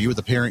kid or you were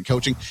the parent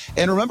coaching,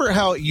 and remember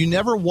how you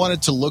never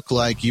wanted to look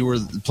like you were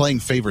playing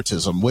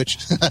favoritism, which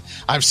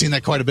I've seen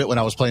that quite a bit when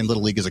I was playing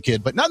Little League as a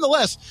kid. But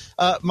nonetheless,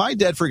 my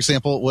dad, for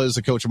example, was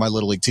the coach of my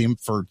Little League team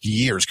for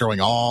years,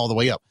 growing all the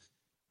way up.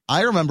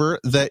 I remember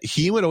that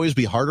he would always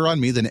be harder on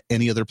me than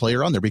any other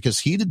player on there because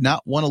he did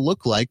not want to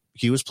look like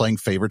he was playing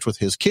favorites with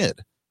his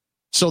kid.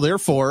 So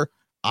therefore,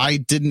 I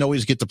didn't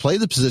always get to play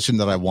the position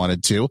that I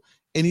wanted to.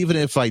 And even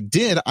if I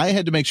did, I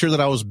had to make sure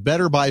that I was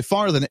better by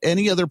far than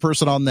any other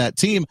person on that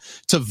team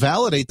to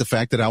validate the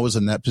fact that I was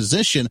in that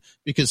position,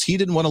 because he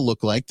didn't want to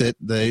look like that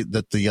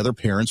the other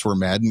parents were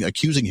mad and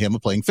accusing him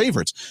of playing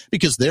favorites.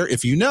 Because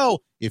if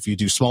you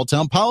do small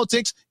town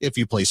politics, if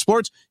you play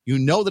sports, you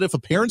know that if a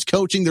parent's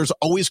coaching, there's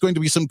always going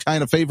to be some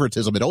kind of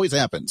favoritism. It always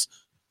happens.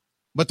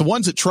 But the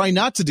ones that try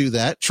not to do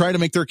that, try to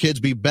make their kids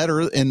be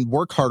better and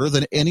work harder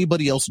than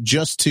anybody else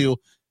just to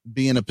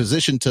be in a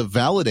position to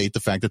validate the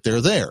fact that they're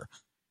there.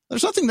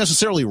 There's nothing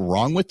necessarily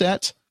wrong with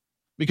that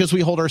because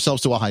we hold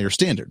ourselves to a higher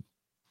standard.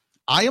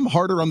 I am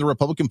harder on the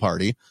Republican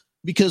Party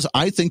because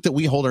I think that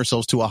we hold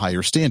ourselves to a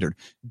higher standard.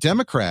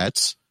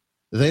 Democrats,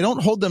 they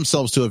don't hold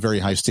themselves to a very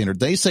high standard.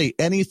 They say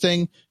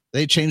anything.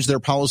 They change their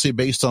policy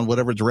based on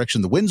whatever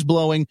direction the wind's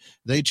blowing.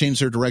 They change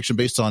their direction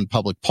based on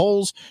public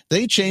polls.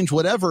 They change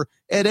whatever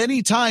at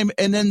any time,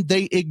 and then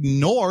they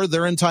ignore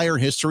their entire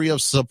history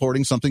of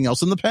supporting something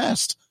else in the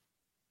past.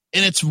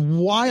 And it's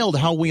wild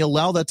how we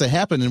allow that to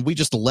happen, and we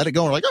just let it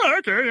go. We're like, oh,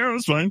 okay, yeah,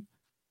 that's fine.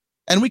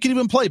 And we can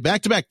even play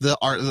back to back the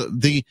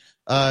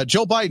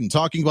Joe Biden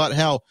talking about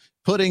how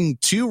putting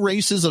two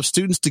races of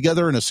students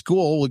together in a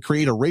school would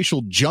create a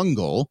racial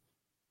jungle.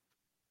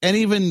 And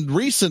even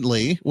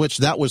recently, which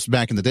that was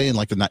back in the day in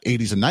like the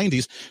 80s and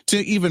 90s, to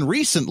even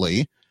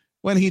recently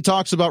when he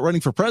talks about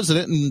running for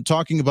president and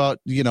talking about,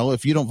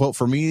 if you don't vote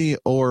for me,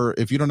 or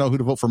if you don't know who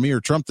to vote for, me or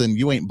Trump, then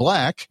you ain't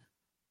black.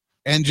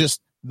 And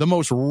just the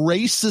most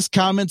racist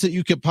comments that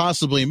you could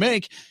possibly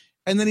make.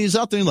 And then he's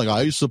out there like,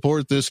 I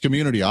support this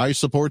community. I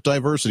support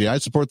diversity. I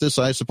support this.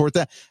 I support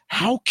that.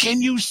 How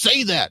can you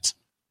say that?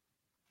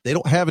 They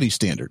don't have any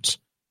standards.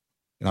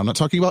 And I'm not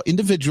talking about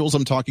individuals.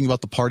 I'm talking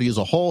about the party as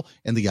a whole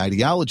and the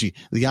ideology.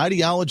 The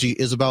ideology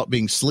is about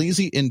being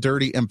sleazy and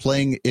dirty and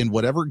playing in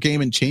whatever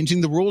game and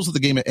changing the rules of the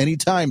game at any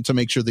time to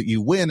make sure that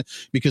you win,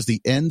 because the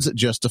ends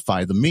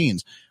justify the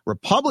means.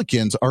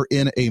 Republicans are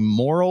in a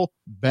moral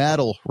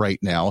battle right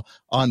now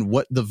on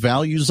what the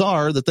values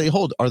are that they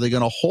hold. Are they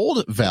going to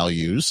hold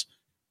values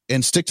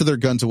and stick to their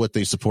gun to what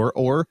they support,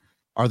 or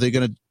are they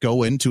going to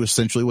go into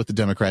essentially what the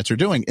Democrats are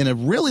doing?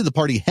 And really, the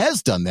party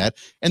has done that.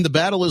 And the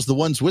battle is the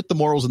ones with the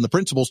morals and the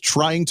principles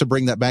trying to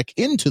bring that back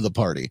into the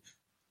party,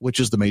 which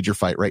is the major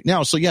fight right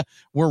now. So, yeah,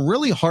 we're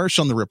really harsh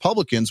on the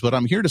Republicans, but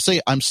I'm here to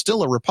say I'm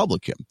still a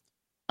Republican.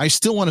 I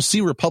still want to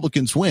see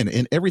Republicans win.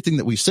 And everything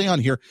that we say on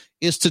here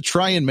is to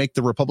try and make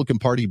the Republican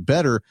Party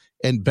better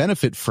and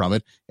benefit from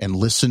it. And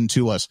listen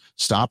to us.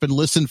 Stop and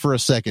listen for a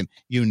second.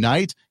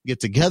 Unite,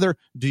 get together,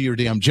 do your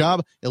damn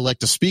job,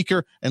 elect a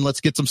speaker, and let's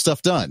get some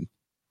stuff done.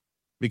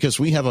 Because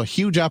we have a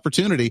huge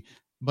opportunity.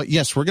 But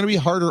yes, we're going to be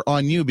harder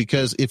on you,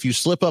 because if you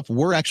slip up,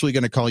 we're actually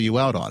going to call you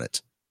out on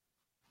it.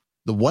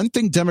 The one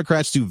thing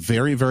Democrats do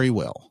very, very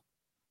well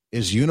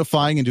is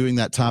unifying and doing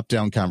that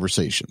top-down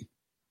conversation.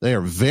 They are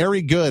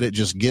very good at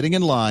just getting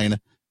in line,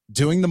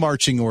 doing the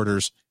marching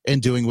orders,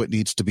 and doing what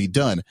needs to be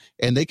done.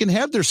 And they can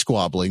have their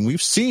squabbling.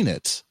 We've seen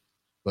it.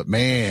 But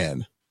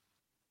man,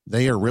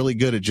 they are really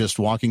good at just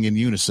walking in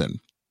unison.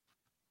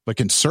 But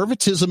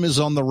conservatism is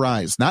on the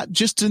rise, not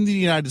just in the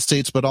United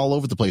States, but all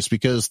over the place,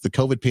 because the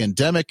COVID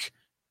pandemic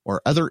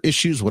or other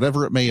issues,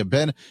 whatever it may have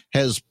been,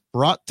 has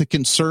brought the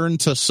concern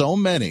to so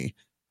many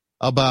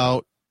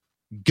about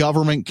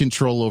government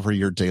control over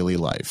your daily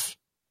life.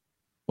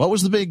 What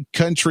was the big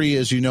country,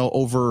 as you know,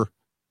 over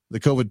the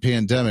COVID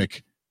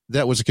pandemic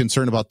that was a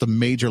concern about the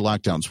major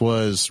lockdowns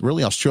was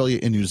really Australia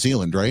and New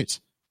Zealand, right?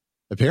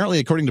 Apparently,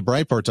 according to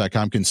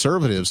Breitbart.com,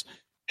 conservatives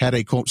had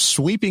a, quote,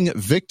 sweeping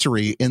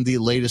victory in the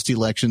latest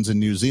elections in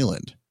New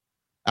Zealand,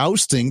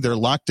 ousting their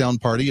lockdown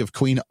party of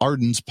Queen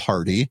Ardern's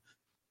party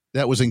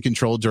that was in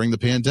control during the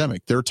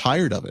pandemic. They're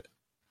tired of it.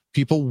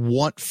 People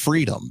want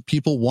freedom.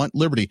 People want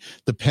liberty.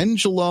 The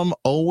pendulum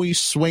always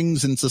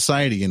swings in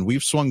society, and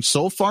we've swung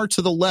so far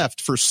to the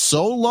left for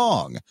so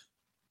long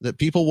that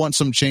people want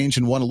some change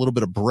and want a little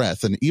bit of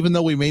breath. And even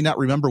though we may not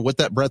remember what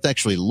that breath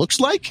actually looks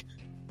like,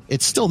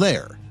 it's still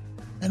there,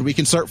 and we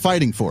can start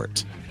fighting for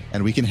it,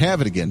 and we can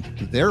have it again.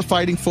 They're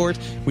fighting for it.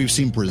 We've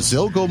seen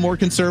Brazil go more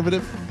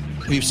conservative.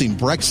 We've seen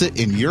Brexit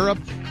in Europe.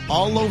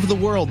 All over the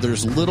world,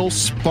 there's little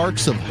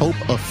sparks of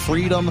hope, of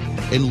freedom,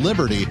 and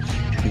liberty.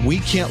 We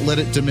can't let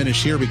it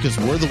diminish here because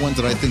we're the ones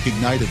that I think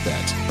ignited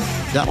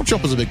that. Donald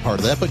Trump was a big part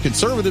of that, but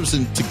conservatives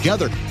and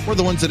together, we're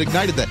the ones that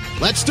ignited that.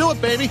 Let's do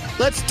it, baby.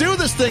 Let's do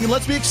this thing, and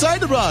let's be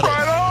excited about it.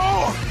 Right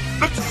on!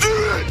 Let's do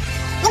it!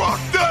 Rock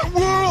that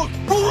world!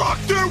 Rock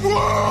that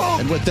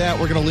world! And with that,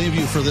 we're going to leave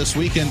you for this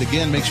weekend.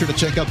 Again, make sure to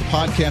check out the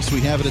podcast.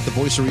 We have it at The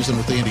Voice of Reason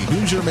with Andy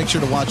Hoosier. Make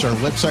sure to watch our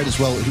website as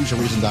well at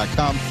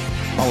HoosierReason.com.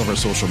 All of our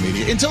social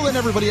media. Until then,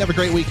 everybody, have a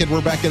great weekend.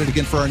 We're back at it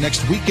again for our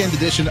next weekend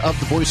edition of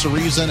The Voice of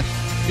Reason.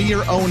 Be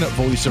your own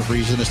voice of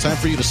reason. It's time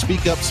for you to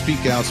speak up,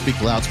 speak out,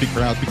 speak loud, speak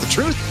proud, speak the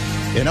truth,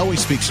 and always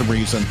speak some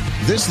reason.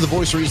 This is The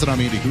Voice of Reason. I'm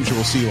Andy Hoosier.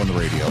 We'll see you on the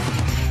radio.